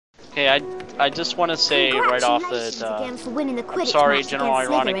Hey, I just want to say right off that I'm sorry, General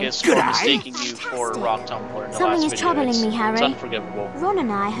Ironicus, for mistaking you for a rock tumbler in the last video. Troubling me, Harry. It's unforgivable. Ron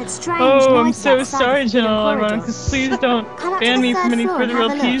and I heard strange I'm so sorry, General Ironicus. Please don't ban me from any further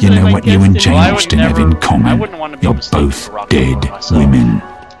LPs. You know what you and Jane Austen have in common? You're both dead women.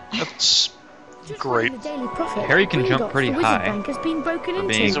 That's great. Harry can jump pretty high, for being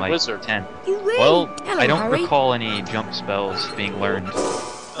like 10. Well, I don't recall any jump spells being learned.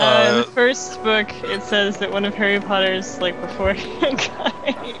 In the first book, it says that one of Harry Potter's, like, before he went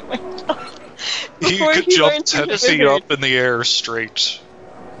off, He could jump 10 feet up in the air straight.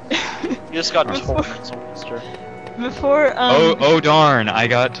 You just got told, Mister. Before, oh darn, I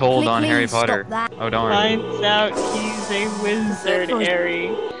got told on Harry Potter. Oh darn. Finds out he's a wizard, Harry.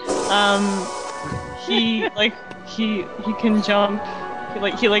 He can jump.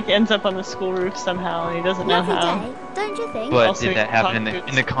 He ends up on the school roof somehow, and he doesn't know how. Don't you think? But Also, did that happen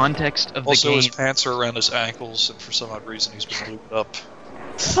in the context of the Also, game? his pants are around his ankles, and for some odd reason he's been looped up.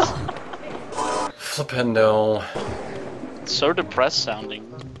 Flipendo. So depressed sounding.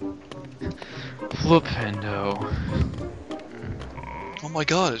 Flipendo. Oh my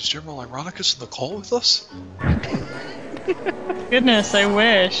god, is General Ironicus in the call with us? Goodness, I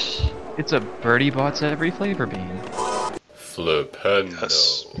wish. It's a birdie bots every flavor bean. Flipendo.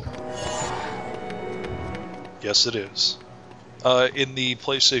 Yes. Yes, it is. In the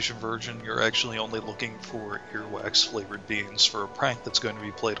PlayStation version, you're actually only looking for earwax flavored beans for a prank that's going to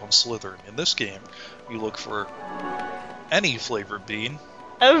be played on Slytherin. In this game, you look for any flavored bean.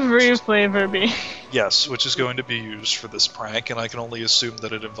 Every flavor bean. Yes, which is going to be used for this prank, and I can only assume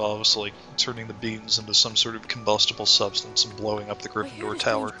that it involves, like, turning the beans into some sort of combustible substance and blowing up the Gryffindor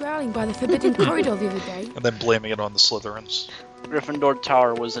Tower. Growling by the forbidden corridor the other day. And then blaming it on the Slytherins. Gryffindor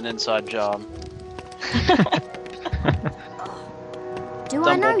Tower was an inside job. Do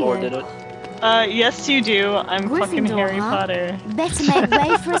I know Dumbledore you? did it. Yes you do. I'm fucking Gryffindor, Harry huh? Potter. Better make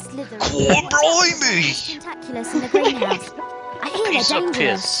way for a Slytherin. Oh, blimey! Tentaculous in the greenhouse. I hear Piece they're of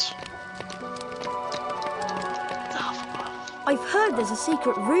dangerous. piss. I've heard there's a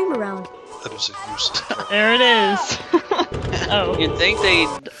secret room around. That is a useless. There it is. Oh. You'd think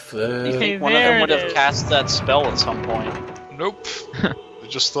Okay, one of there them would it have is. cast that spell at some point. Nope. I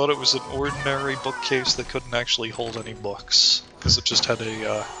just thought it was an ordinary bookcase that couldn't actually hold any books. Because it just had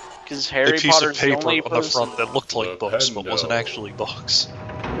a Because Harry piece Potter's of paper the only on the person. front that looked like books, but wasn't actually books.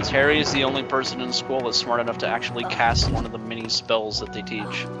 Because Harry is the only person in school that's smart enough to actually cast one of the mini spells that they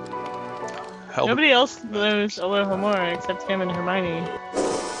teach. Nobody else knows Alohomora except him and Hermione.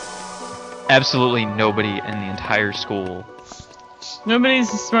 Absolutely nobody in the entire school.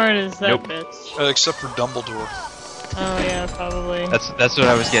 Nobody's as smart as that Nope. bitch. Except for Dumbledore. Oh yeah, probably. That's what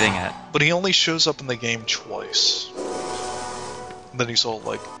I was getting at. But he only shows up in the game twice. And then he's all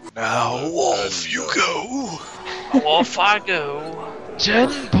like, now off you go! Off I go!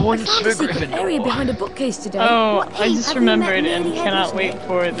 10 points for Area Gryffindor. behind a bookcase today. Oh, What I heap just have you remembered met and nearly cannot every wait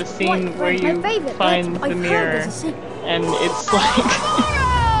for the scene White where bread, my you favourite, find but the I've heard mirror there's a secret. and it's like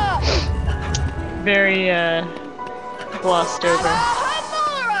very glossed over.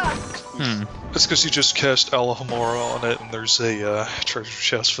 It's because you just cast Alohomora on it, and there's a treasure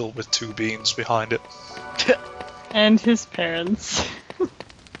chest filled with 2 beans behind it. And his parents.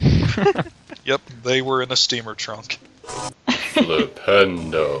 Yep, they were in a steamer trunk.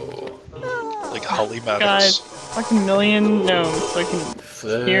 Flipendo. Like Holly God, Matters. fucking million gnomes so I can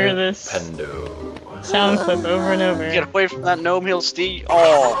hear this Flipendo. sound clip over and over. Get away from that gnome, he'll steal.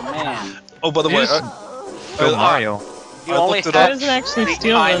 Oh man. Oh, by the way, Oh, Mario. You I only looked it have up. Doesn't actually 3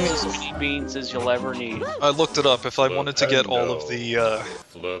 steal times them. as many beans as you'll ever need. I looked it up. If I wanted to get all of the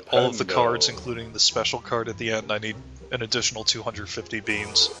cards, Flipendo. including the special card at the end, I need an additional 250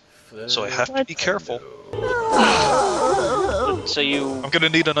 beans. So I have to be careful. So you... I'm gonna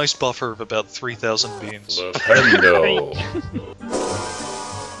need a nice buffer of about 3,000 beans. Flipendo.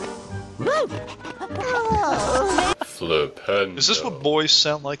 Flipendo. Is this what boys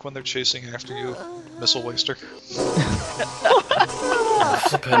sound like when they're chasing after you, MissileWaster?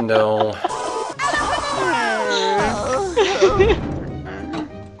 Flipendo.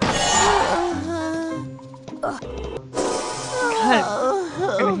 God,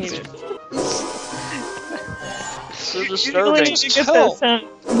 I'm gonna hate it. So You really disturbing. need to get that sound.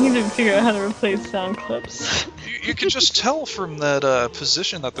 You need to figure out how to replace sound clips. You can just tell from that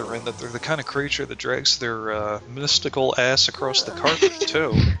position that they're in that they're the kind of creature that drags their mystical ass across the carpet,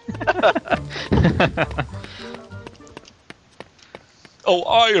 too. Oh,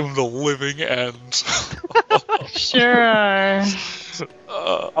 I am the living end. Sure are.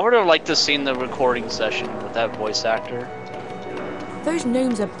 I would have liked to seen the recording session with that voice actor. Those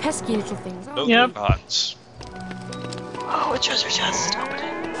gnomes are pesky little things, aren't No, they? they're not. Oh, a treasure chest. Open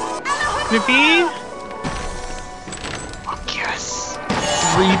it. Could it be? Oh, yes.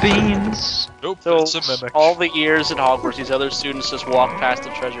 3 beans. Nope, So it's a mimic. all the years at Hogwarts, these other students just walk past the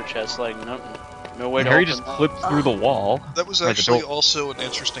treasure chest like, nope, no way And to Harry open just that. flipped through the wall. That was Or the actually door. also an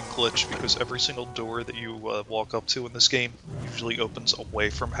interesting glitch because every single door that you walk up to in this game usually opens away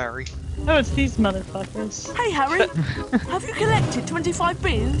from Harry. Oh, it's these motherfuckers. Hey, Harry, have you collected 25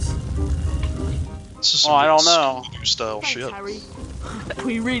 beans? This is Oh, I don't know. Scooby-Doo style Thanks, shit. Harry.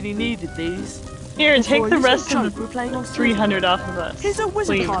 We really needed these. Here, take For a the little rest of joke the we're playing on 300 off of us. Here's a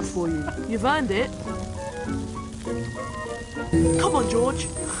wizard please. card for you. You've earned it. Come on, George.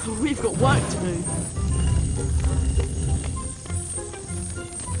 We've got work to do.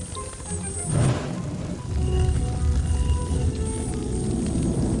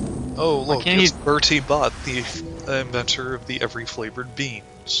 Oh, look, can't it's he- Bertie Bott, the inventor of the every flavored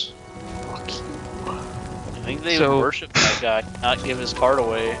beans. I think they So- worship that guy, not give his card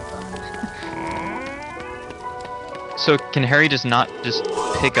away. So can Harry just not just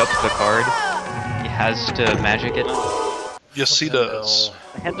pick up the card? He has to magic it. Yes, he does.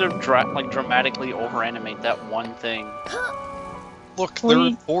 I had to dramatically over-animate that one thing. Look, they're Twenty-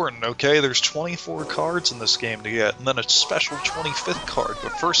 important, okay? There's 24 cards in this game to get, and then a special 25th card.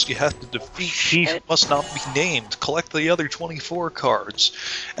 But first you have to defeat He Who Must Not Be Named, collect the other 24 cards,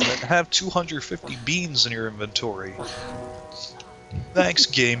 and then have 250 beans in your inventory. Thanks,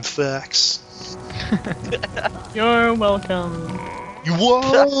 Game Facts. You're welcome.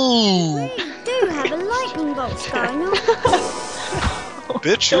 Whoa! We do have a lightning bolt going on.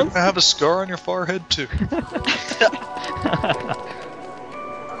 Bitch, you're gonna have a scar on your forehead too.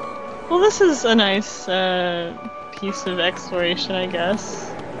 Well, this is a nice piece of exploration, I guess.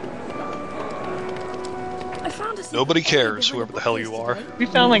 I found a secret Nobody area cares, behind whoever the the hell bookcase you are. today. We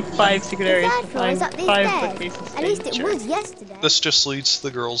found like 5 secret The areas third to floor is find up these 5 stairs. bookcases. At least it Sure. was yesterday. This just leads to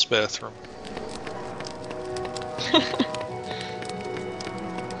the girls' bathroom.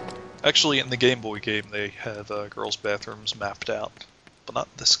 Actually, in the Game Boy game, they have girls' bathrooms mapped out, but not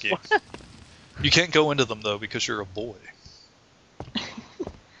in this game. You can't go into them though because you're a boy.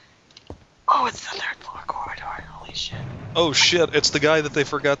 Oh, it's the 3rd floor corridor. Holy shit. Oh shit! It's the guy that they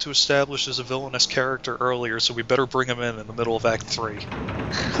forgot to establish as a villainous character earlier, so we better bring him in the middle of Act 3.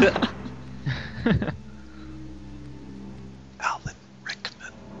 Alan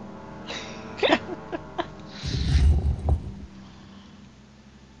Rickman.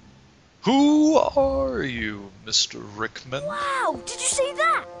 Who are you, Mr. Rickman? Wow, did you see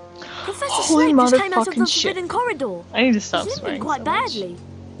that? Professor Holy Snape just came out of the motherfucking shit. forbidden corridor. I need to stop He's limping swearing quite so much. badly.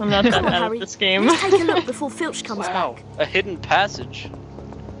 I'm not that Come on, bad Harry. at this game. Let's take a look before Filch comes Wow, back. a hidden passage.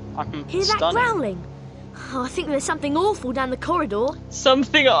 I'm Hear that stunning. growling? Oh, I think there's something awful down the corridor.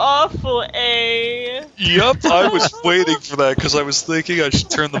 Something awful, eh? Yup, I was waiting for that because I was thinking I should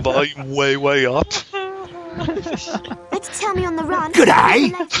turn the volume way up. Better tell me on the run. Good eye.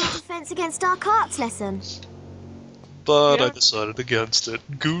 Later defense against dark arts lesson. But I Yeah. decided against it.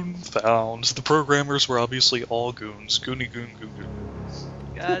 Goon found. The programmers were obviously all goons. Goony goon goon goon.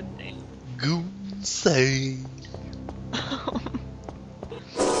 God damn. Goon say.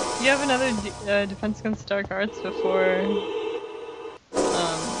 You have another defense against dark arts before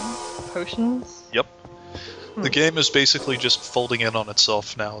potions? Yep. The game is basically just folding in on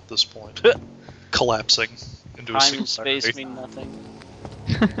itself now at this point. Collapsing into a Time single and space entity. mean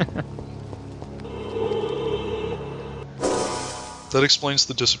nothing. That explains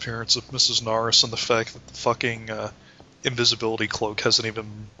the disappearance of Mrs. Norris and the fact that the fucking invisibility cloak hasn't even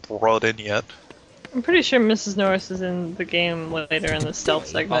brought in yet. I'm pretty sure Mrs. Norris is in the game later in the stealth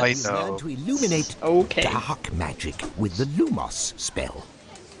segment. I know. To illuminate Okay. dark magic with the Lumos spell.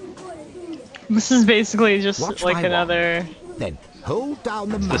 This is basically just Watch like my another... Then hold down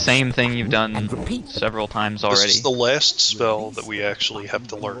the The mouse same thing you've done and repeat. several times This already. is the last spell that we actually have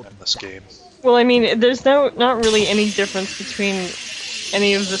to learn in this game. Well, I mean, there's not really any difference between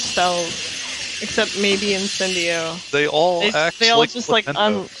any of the spells, except maybe Incendio. They all act They all like just like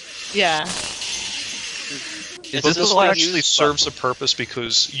Memento. yeah. Is But this this the one last? actually serves a purpose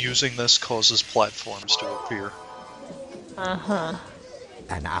because using this causes platforms to appear. Uh-huh.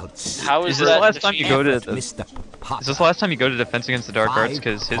 and outside. How Is is this that the last time you go to the? Mr. Potter. Is this the last time you go to Defense Against the Dark Arts? 5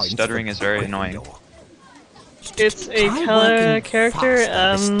 Because his points stuttering for is very Gryffindor. annoying. It's a Try working character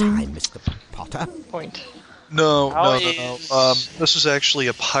faster this time, Mr. Potter. point. No, How no. is- This is actually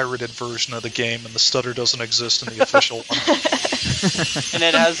a pirated version of the game, and the stutter doesn't exist in the official one. And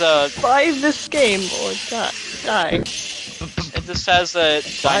it has a. Buy this game or die. It just has a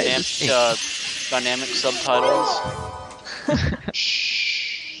dynamic subtitles.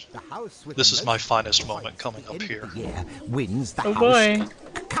 Shh. This is my finest moment coming up here. Wins the Oh boy.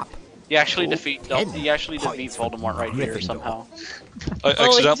 Cup. You actually defeat Voldemort right here somehow. I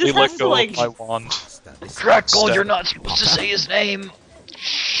accidentally let go of my wand. Drakkel, you're not supposed to say his name!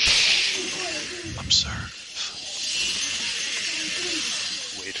 Observe.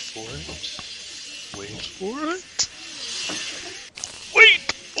 Wait for it. Wait for it.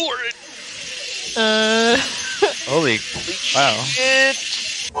 Wait for it! Holy wow.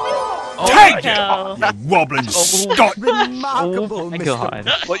 Oh my god. You wobbling Scot! Remarkable, Oh my Mr.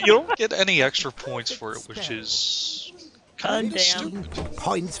 god. But you don't get any extra points for it, which is God kind of damn. stupid.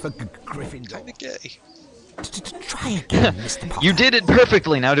 Points for Gryffindor. Kind of gay. Try again, Mr. Potter. You did it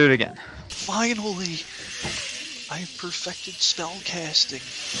perfectly, now do it again. Finally! I've perfected spell casting.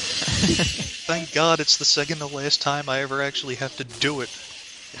 Thank God it's the second to last time I ever actually have to do it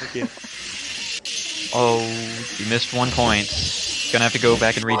in a game. Oh, you missed 1 point. Gonna have to go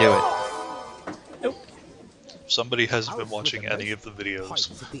back and redo it. Somebody hasn't been watching any of the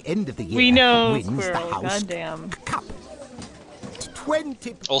videos. At the end of the year, We know, wins the Squirrel. house Goddamn. cup.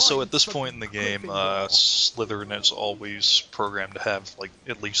 20 Also, at this points point in the for game, Gryffindor. Slytherin is always programmed to have like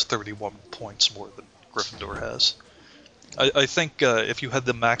at least 31 points more than Gryffindor has. I think if you had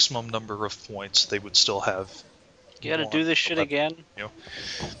the maximum number of points, they would still have. You gotta do this shit again? You know?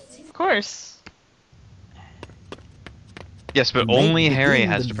 Of course. Yes, but You may only Harry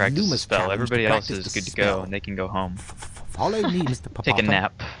begin has the to practice the Loomis spell. challenge Everybody to else practice is the good to go, spell. and they can go home. Follow me, Mr. Potter. Take a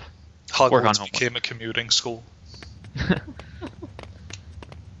nap. Work on Hogwarts homework. became a commuting school.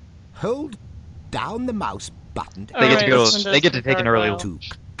 Hold down the mouse button. They get to go. this one They get does to take an early work lunch.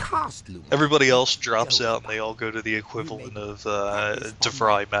 To cast Loomis. Everybody else drops out, and they all go to the equivalent of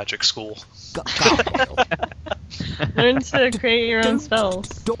DeVry Magic School. Learn to create your own spells.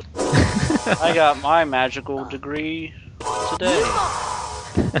 I got my magical degree today.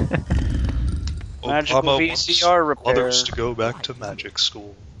 Magical Obama VCR wants repair. others to go back to magic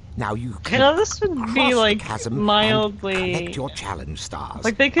school. Now you You can know, this would be cross like the chasm and mildly. collect your challenge stars.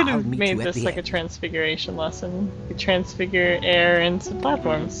 Like they could I'll have meet made you at this the like a end. transfiguration lesson. You transfigure air into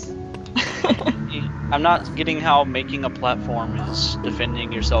platforms. I'm not getting how making a platform is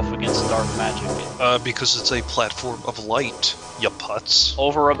defending yourself against dark magic. Because it's a platform of light, you putz.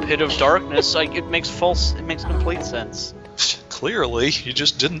 Over a pit of darkness, like it makes complete sense. Clearly, you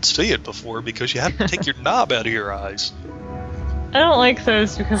just didn't see it before because you had to take your knob out of your eyes. I don't like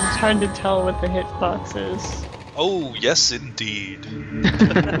those because it's hard to tell what the hitbox is. Oh, yes, indeed.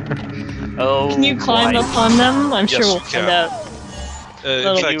 Oh. Can you climb up on them? I'm sure Yes, we'll you find can. out. In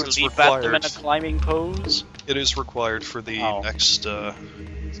Can fact, you it's leap at them in required. a climbing pose? It is required for the next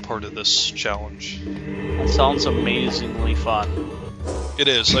part of this challenge. That sounds amazingly fun. It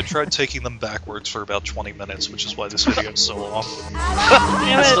is. I tried taking them backwards for about 20 minutes, which is why this video is so long.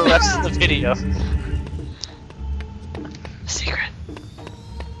 That's the rest of the video. Secret.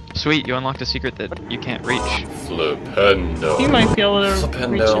 Sweet, you unlocked a secret that you can't reach. Flipendo. You might be able to reach it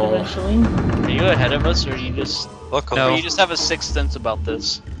Flipendo. eventually. Are you ahead of us, or you just Luckily, No. or you just have a sixth sense about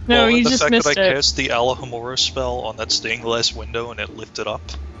this? No, well, you the just fact missed that I it. cast the Alohomora spell on that stained glass window and it lifted up,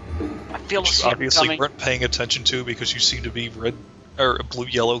 I feel which the you secret obviously coming. weren't paying attention to because you seem to be red or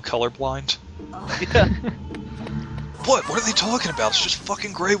blue-yellow colorblind. Yeah. What? What are they talking about? It's just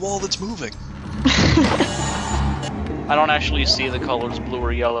fucking gray wall that's moving. I don't actually see the colors blue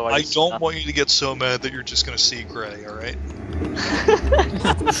or yellow. I just- don't want you to get so mad that you're just gonna see gray, alright?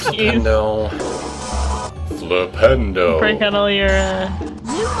 Flipendo. Flipendo. Break out all your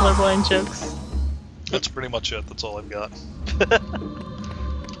colorblind jokes. That's pretty much it. That's all I've got.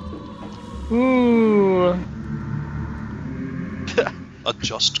 Ooh.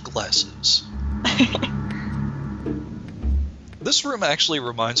 Adjust glasses. This room actually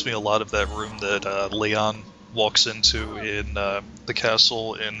reminds me a lot of that room that Leon walks into in the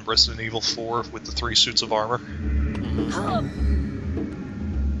castle in Resident Evil 4 with the 3 suits of armor.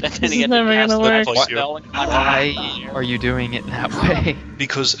 This is never gonna work. Why are you doing it that way?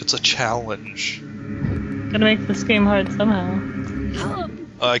 Because it's a challenge. Gotta make this game hard somehow.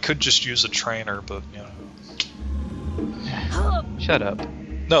 I could just use a trainer, but, you know. Shut up.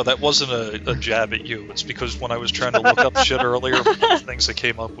 No, that wasn't a jab at you. It's because when I was trying to look up shit earlier, one of the things that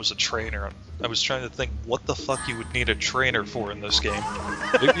came up was a trainer. I was trying to think what the fuck you would need a trainer for in this game.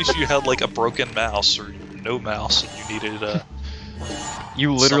 Maybe if you had like a broken mouse or no mouse and you needed a...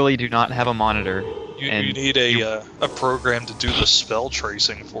 You literally do not have a monitor. You and need a program to do the spell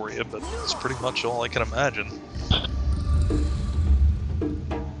tracing for you, but it's pretty much all I can imagine.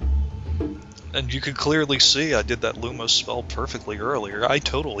 And you can clearly see I did that Lumos spell perfectly earlier. I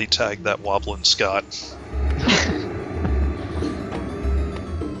totally tagged that Woblin Scott.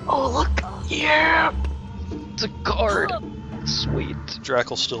 Oh, look! Yeah! It's a card! Sweet.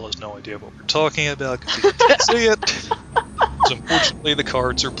 Drakkel still has no idea what we're talking about because he can't see it. So unfortunately, the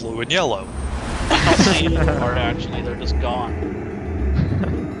cards are blue and yellow. I don't see any card actually, they're just gone.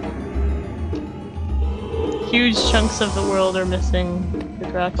 Huge chunks of the world are missing for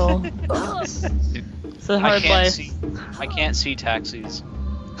Drakkel. It's a hard life. I can't see taxis.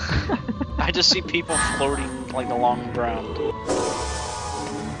 I just see people floating like along the ground.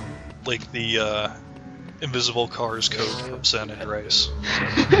 Like the invisible cars code from San Andreas.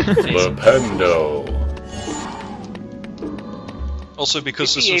 Flipendo. Also,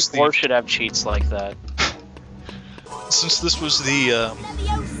 because this GTA was 4 should have cheats like that. Since this was the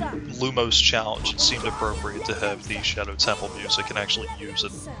Lumos challenge, it seemed appropriate to have the Shadow Temple music and actually use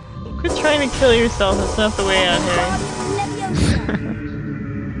it. Quit trying to kill yourself, that's not the way out here.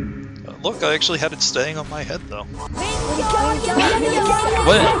 Look, I actually had it staying on my head, though.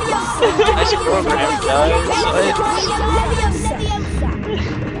 What? Nice program, guys.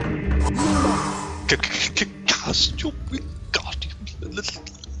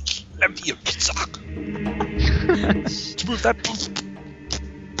 To move that.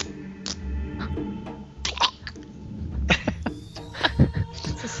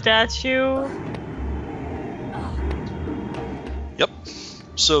 It's a statue. Yep.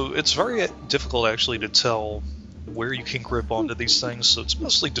 So it's very difficult actually to tell where you can grip onto these things, so it's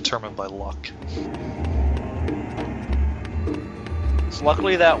mostly determined by luck. So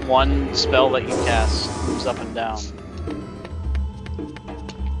luckily that one spell that you cast moves up and down.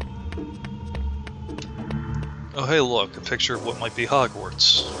 Oh hey look, a picture of what might be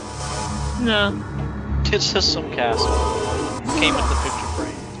Hogwarts. No. It's just some castle. Came with the picture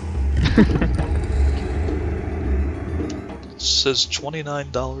frame. It says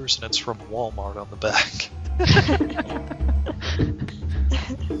 $29 and it's from Walmart on the back.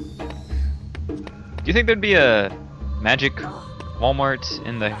 Do you think there'd be a magic Walmart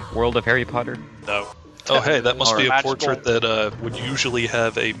in the world of Harry Potter? No. Oh hey, that must Or be a magical- portrait that would usually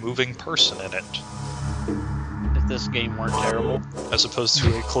have a moving person in it, If this game weren't terrible. as opposed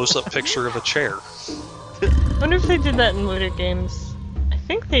to a close-up picture of a chair. I wonder if they did that in later games. I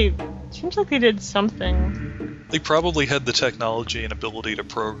think they... Seems like they did something. They probably had the technology and ability to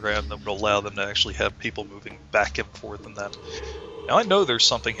program that would allow them to actually have people moving back and forth in that. Now I know there's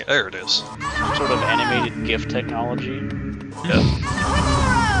something here. There it is. Some sort of animated GIF technology. Yeah.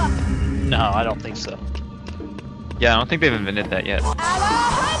 No, I don't think so. Yeah, I don't think they've invented that yet.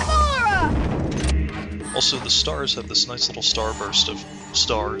 Also, the stars have this nice little starburst of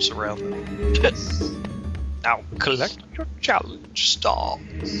stars around them. Now collect your challenge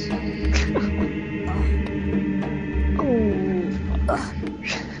stars.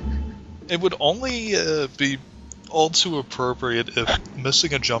 It would only be all too appropriate if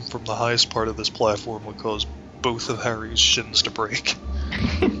missing a jump from the highest part of this platform would cause both of Harry's shins to break.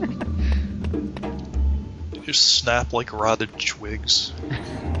 Just snap like rotted twigs.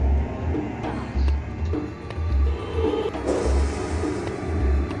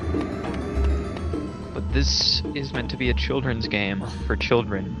 But this is meant to be a children's game for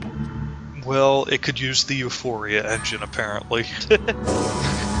children. Well, it could use the Euphoria engine, apparently.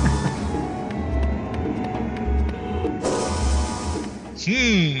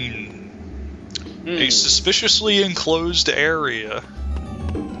 A suspiciously enclosed area.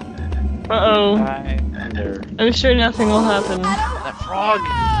 Uh-oh. There. I'm sure nothing will happen. That frog!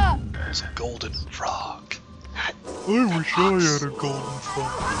 It's a golden frog. I wish I had a golden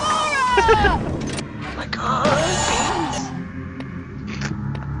frog. Oh my god.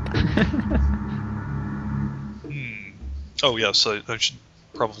 Oh yes, I should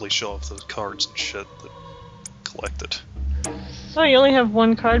probably show off those cards and shit that collected. Oh, you only have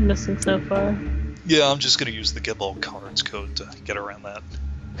one card missing so far. Yeah, I'm just gonna use the get all cards code to get around that.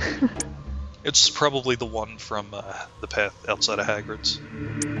 It's probably the one from the path outside of Hagrid's.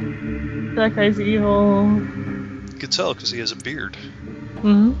 That guy's evil. You can tell because he has a beard.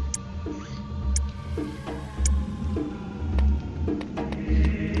 Mm-hmm.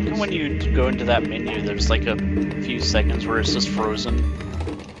 And when you go into that menu, there's like a few seconds where it's just frozen.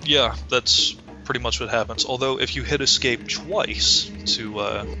 Yeah, that's pretty much what happens. Although if you hit escape twice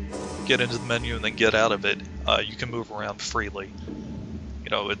to get into the menu and then get out of it, you can move around freely. You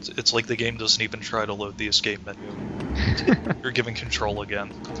know, it's like the game doesn't even try to load the escape menu. You're given control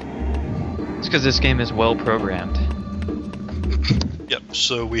again. It's because this game is well programmed. Yep,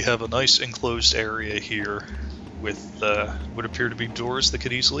 so we have a nice enclosed area here with what appear to be doors that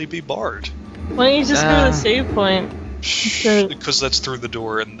could easily be barred. Why don't you just go to the save point? Because that's through the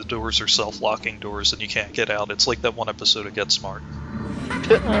door, and the doors are self-locking doors, and you can't get out. It's like that one episode of Get Smart.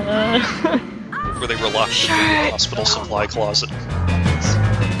 Where they were locked in the hospital supply closet.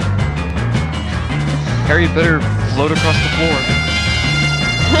 Harry better float across the floor.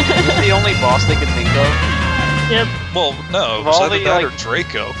 Is this the only boss they could think of? Yep. Well, no, it was either that or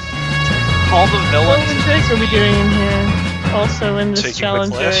Draco. All the What villains. would Draco be doing in here? Also in this Taking the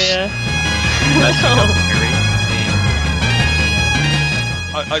challenge class? area. Messing up Harry.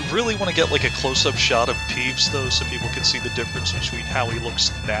 I really want to get like a close-up shot of Peeves though, so people can see the difference between how he looks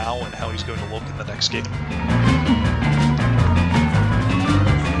now and how he's going to look in the next game.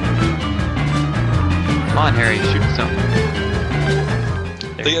 Come on, Harry, shoot something.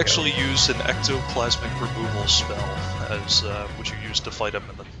 They actually use an ectoplasmic removal spell as which you use to fight him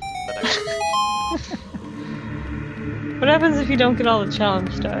in the next game. What happens if you don't get all the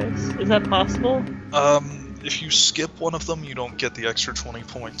challenge stars? Is that possible? If you skip one of them, you don't get the extra 20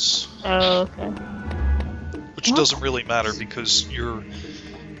 points. Oh, okay. Which doesn't really matter because you're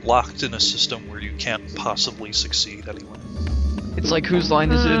locked in a system where you can't possibly succeed anyway. It's like, whose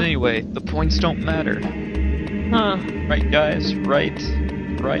line is it anyway? The points don't matter. Huh. Right, guys? Right.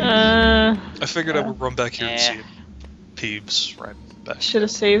 I figured I would run back here and see Peeves right back. Should have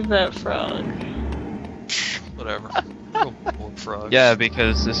saved that frog. Whatever. Frog. Yeah,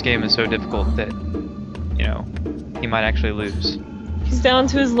 because this game is so difficult that, you know, he might actually lose. He's down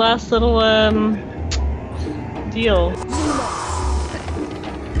to his last little, deal.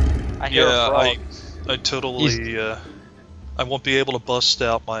 I totally, I won't be able to bust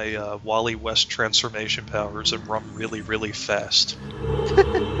out my Wally West transformation powers and run really, really fast. I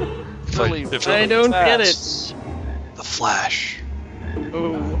don't get it. The Flash.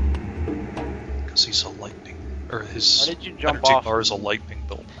 Oh. Because he's a lightning, or his Why did you jump energy off? bar is a lightning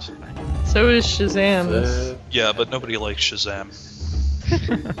bolt. So is Shazam's. Yeah, but nobody likes Shazam.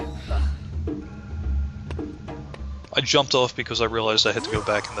 I jumped off because I realized I had to go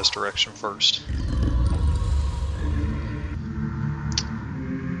back in this direction first.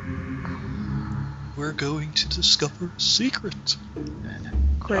 We're going to discover a secret.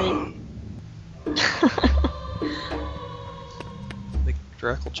 Great. I think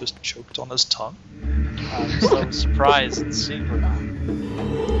Drakkel just choked on his tongue. I'm so surprised and secret.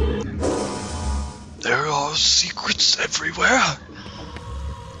 There are secrets everywhere,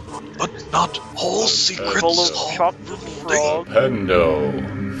 but not all secrets Full of are chopped frog. Pendo.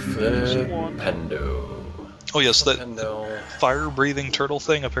 Pendo. Oh yes, that fire-breathing turtle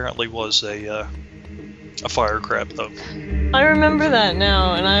thing apparently was a fire crab, though. I remember that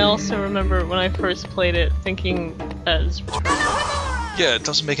now, and I also remember when I first played it thinking as... Yeah, it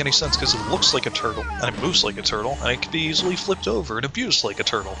doesn't make any sense because it looks like a turtle, and it moves like a turtle, and it can be easily flipped over and abused like a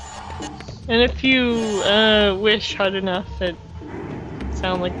turtle. And if you wish hard enough, it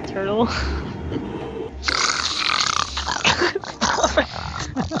sound like a turtle.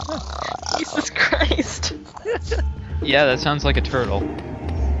 Jesus Christ. Yeah, that sounds like a turtle.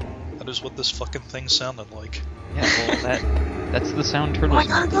 That is what this fucking thing sounded like. Yeah, well, that's the sound turtles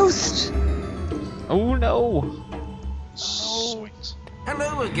make. Ghost! Oh no! Sweet.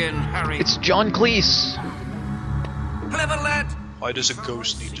 Hello again, Harry. It's John Cleese! Clever lad. Why does a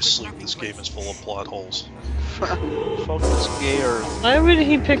ghost need to sleep? This game is full of plot holes. Focus gear. Why would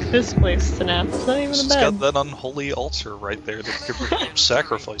he pick this place to nap? It's not even a It's bed. got that unholy altar right there that you can perform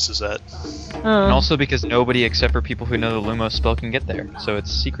sacrifices at. And also because nobody except for people who know the Lumos spell can get there, so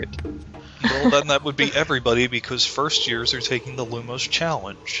it's secret. Well, then that would be everybody because first years are taking the Lumos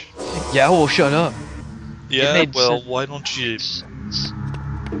challenge. Yeah, well, shut up. Yeah, made well, sense. why don't you...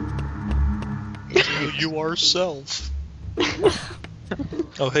 you ourself.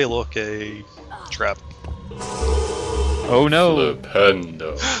 Oh, hey, look, a trap. Oh no!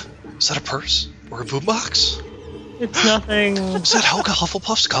 Pendo. Is that a purse? Or a boombox? It's nothing. Is that Helga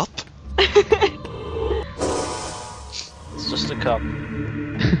Hufflepuff's cup? It's just a cup.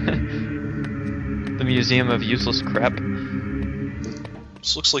 The Museum of Useless Crap.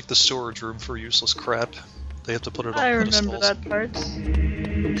 This looks like the storage room for useless crap. They have to put it on I remember pedestals. that part.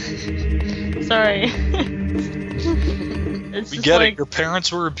 Sorry. It's We just get like... it, your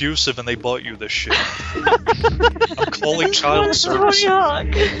parents were abusive and they bought you this shit. I'm calling child services.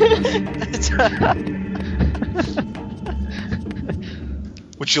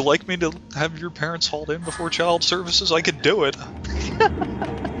 Would you like me to have your parents hauled in before child services? I could do it. What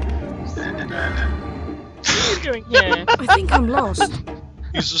are you doing here? I think I'm lost.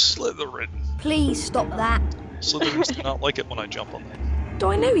 He's a Slytherin. Please stop that. Slytherins do not like it when I jump on them. Do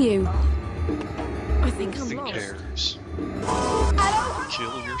I know you? I think I'm Who lost. cares?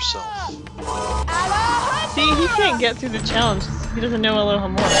 Kill yourself. See, he can't get through the challenge. He doesn't know Aloha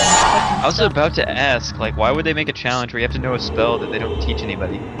more. I was about to ask, like, why would they make a challenge where you have to know a spell that they don't teach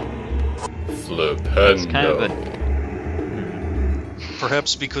anybody? It's kind of a...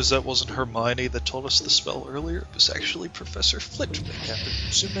 Perhaps because that wasn't Hermione that told us the spell earlier, it was actually Professor Flitwick after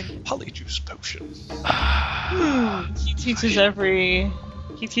consuming Polyjuice Potion. He teaches every...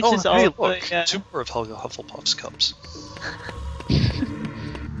 He teaches all look, the... 2 more of Helga Hufflepuff's cups.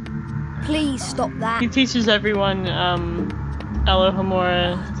 Please stop that. He teaches everyone,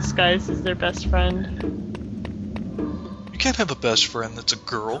 Alohomora disguised as their best friend. You can't have a best friend that's a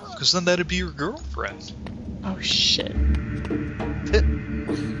girl, because then that'd be your girlfriend. Oh shit.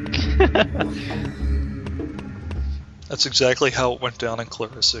 That's exactly how it went down, and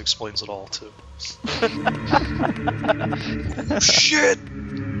Clarissa explains it all, too. Oh, shit!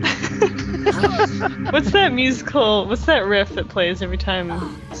 What's that musical, what's that riff that plays every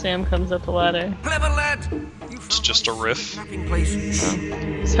time Sam comes up the ladder? Clever lad! It's just a riff. I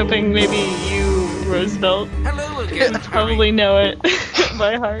was hoping maybe you, Roosevelt, would probably know it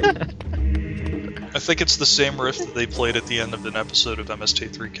by heart. I think it's the same riff that they played at the end of an episode of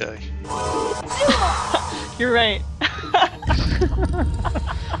MST3K. You're right.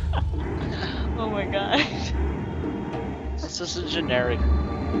 Oh my god. This is a generic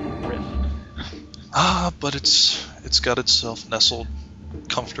riff. But it's got itself nestled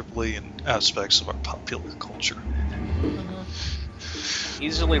comfortably in aspects of our popular culture.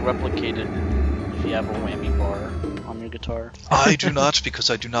 Easily replicated if you have a whammy bar on your guitar. I do not, because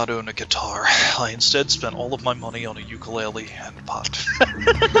I do not own a guitar. I instead spent all of my money on a ukulele and a pot.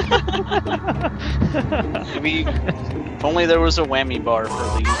 Maybe if only there was a whammy bar for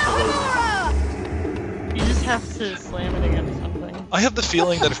the ukulele. You just have to slam it against something. I have the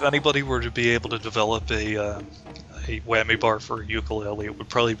feeling that if anybody were to be able to develop a whammy bar for a ukulele, it would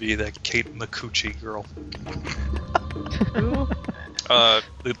probably be that Kate and the Coochie girl. Who?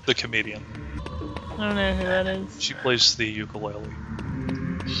 The comedian. I don't know who that is. She plays the ukulele.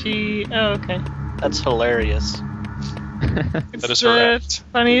 Oh, okay. That's hilarious. It's That is her the act.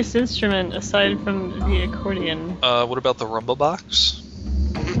 funniest instrument aside from the accordion. What about the rumba box?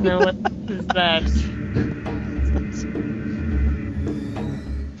 No, what is that?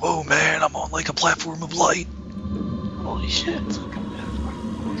 Whoa, man, I'm on like a platform of light. Holy shit.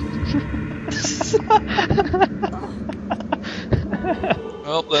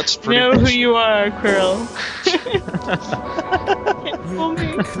 Well, that's pretty Know much... who you are, Quirrell. Fool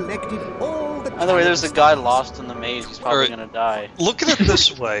me. By the way, there's a guy lost in the maze. He's probably gonna die. Look at it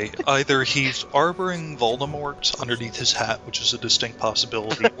this way. Either he's harboring Voldemort underneath his hat, which is a distinct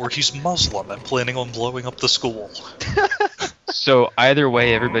possibility, or he's Muslim and planning on blowing up the school. So either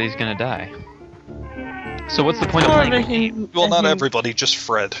way, everybody's gonna die. So what's the point of playing? Well, not everybody, just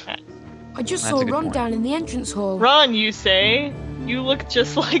Fred. I just saw Ron down in the entrance hall. Ron, you say? You look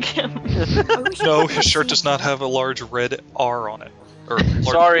just like him. No, his shirt does not have a large red R on it. Or large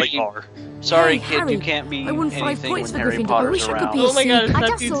Sorry. R. Sorry, Hey, kid, Harry, you can't be I won 5 anything points when for Harry Gryffindor. I Potter's wish I could around. be Oh my god, it's I that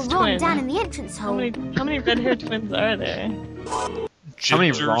just saw dude's Ron twin. down in the entrance How hole. many red-haired twins are there? How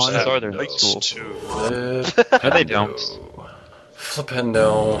many Gingers Rons and are there in Knights school? too. No, they don't.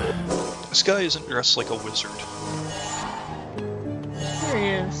 Flippendo. This guy isn't dressed like a wizard. There he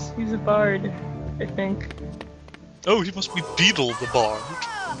is. He's a bard, I think. Oh, he must be Beetle the Bard.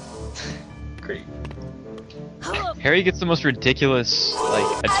 Great. Harry gets the most ridiculous,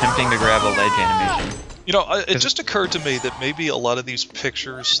 like, attempting to grab a ledge animation. You know, it just occurred to me that maybe a lot of these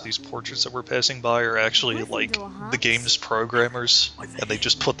pictures, these portraits that we're passing by, are actually like the game's programmers, and they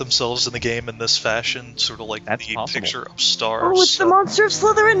just put themselves in the game in this fashion, sort of like That's the possible. picture of stars. Oh, it's the monster of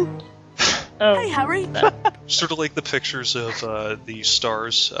Slytherin! Oh. Hey, Harry! Sort of like the pictures of the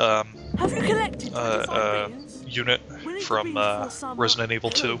stars Have you collected unit from Resident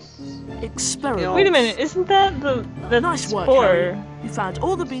Evil 2. Experiment. Wait a minute, isn't that that's Nice work, 4? Harry. You found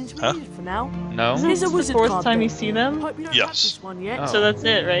all the beans we Huh? needed for now. No? Isn't Here's a this the wizard 4th card time then. you see them? Hope you don't Yes. have this one yet. Oh. So that's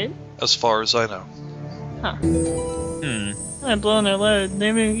it, right? As far as I know. Huh. Hmm. I'm blowing their load. You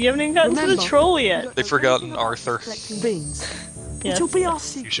haven't even gotten to the Remember, troll yet. They've forgotten Arthur. Collecting beans. Yes. It'll be our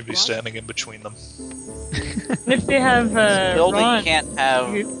secret. You should be right? standing in between them. And if they have Building Ron, can't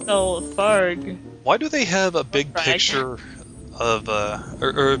have. you could spell Farg. Why do they have a big Right. picture of,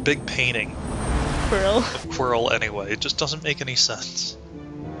 or a big painting Quirrell. of Quirrell anyway? It just doesn't make any sense.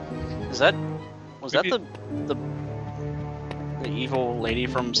 Was that Maybe- the evil lady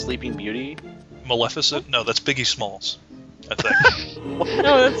from Sleeping Beauty? Maleficent? No, that's Biggie Smalls, I think.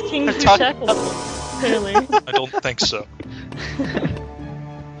 No, that's King I'm talking Shackles. Clearly. I don't think so.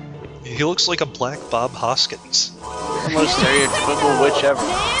 He looks like a black Bob Hoskins. The most stereotypical witch ever.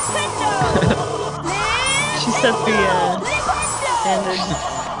 She set the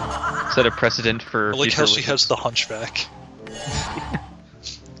standard. Set a precedent for. I like how she has the hunchback.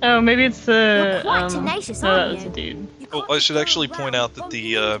 Oh, maybe it's the. You're quite tenacious, no, aren't that's a dude. Oh, I should actually point out that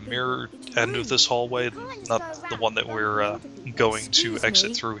the mirror end of this hallway, not the one that we're going to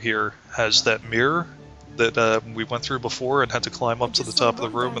exit through here, has that mirror that we went through before and had to climb up to the top of the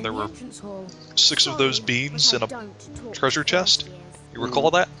room, and there were 6 of those beans in a treasure chest. You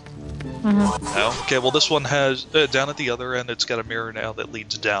recall that? Mm-hmm. No? Okay, well this one has, down at the other end, it's got a mirror now that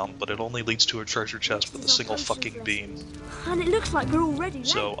leads down, but it only leads to a treasure chest with a single fucking bean. And it looks like we're already late.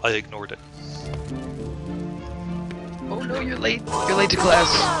 So I ignored it. Oh no, you're late. You're late to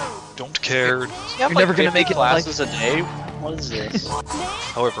class. Don't care. You're never gonna make it classes a day? What is this?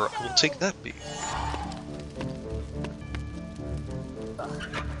 However, I will take that bean.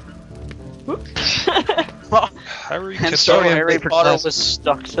 Harry, And so Harry Potter was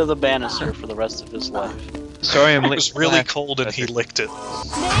stuck to the banister for the rest of his life. Sorry, I'm It late. was really cold and he licked it.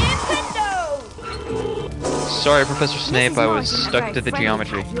 Sorry, Professor Snape. I was stuck to the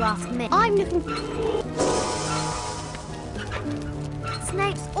geometry. I'm looking.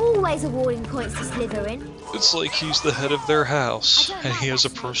 Snape's always awarding points to Slytherin. It's like he's the head of their house, and he has a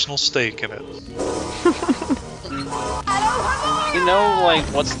personal stake in it. You know, like,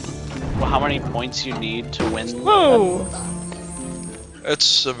 how many points you need to win? Whoa!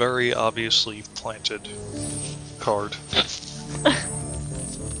 It's a very obviously planted card.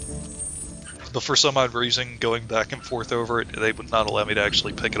 But for some odd reason, going back and forth over it, they would not allow me to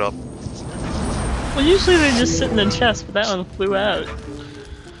actually pick it up. Well, usually they just sit in the chest, but that one flew out.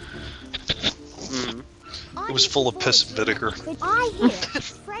 It was full of piss and vinegar. I hear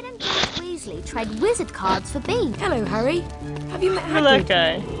Fred and George Weasley trade wizard cards for beans. Hello, Harry. Have you met Look at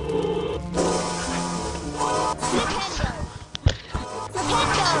that guy.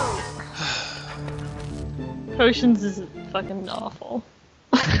 Potions is fucking awful.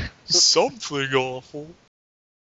 Something awful.